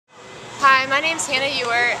my name's Hanna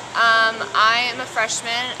Ewart. I am a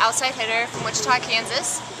freshman outside hitter from Wichita,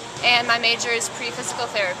 Kansas, and my major is pre-physical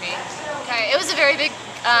therapy. Okay, it was a very big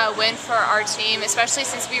win for our team, especially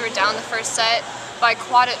since we were down the first set by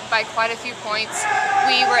quite a few points.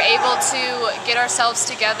 We were able to get ourselves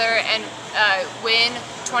together and win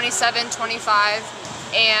 27-25,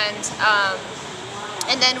 and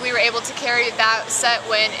then we were able to carry that set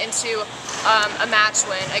win into a match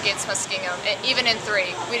win against Muskingum, even in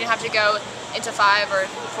 3. We didn't have to go into 5 or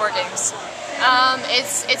 4 games.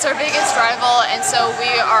 It's our biggest rival, and so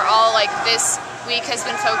we are all like, this week has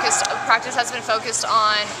been focused, practice has been focused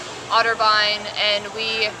on Otterbein, and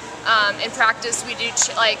we in practice we do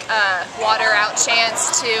water out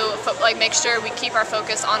chants to make sure we keep our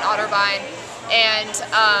focus on Otterbein. And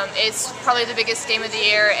it's probably the biggest game of the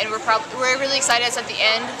year, and we're really excited it's at the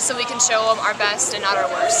end so we can show them our best and not our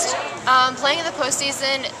worst. Playing in the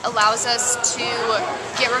postseason allows us to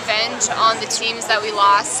get revenge on the teams that we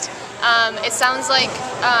lost. It sounds like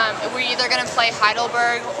we're either going to play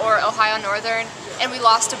Heidelberg or Ohio Northern, and we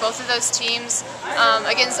lost to both of those teams.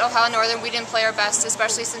 Against Ohio Northern, we didn't play our best,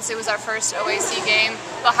 especially since it was our first OAC game.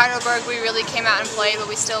 But Heidelberg, we really came out and played, but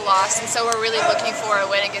we still lost, and so we're really looking for a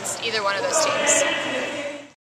win against either one of those teams.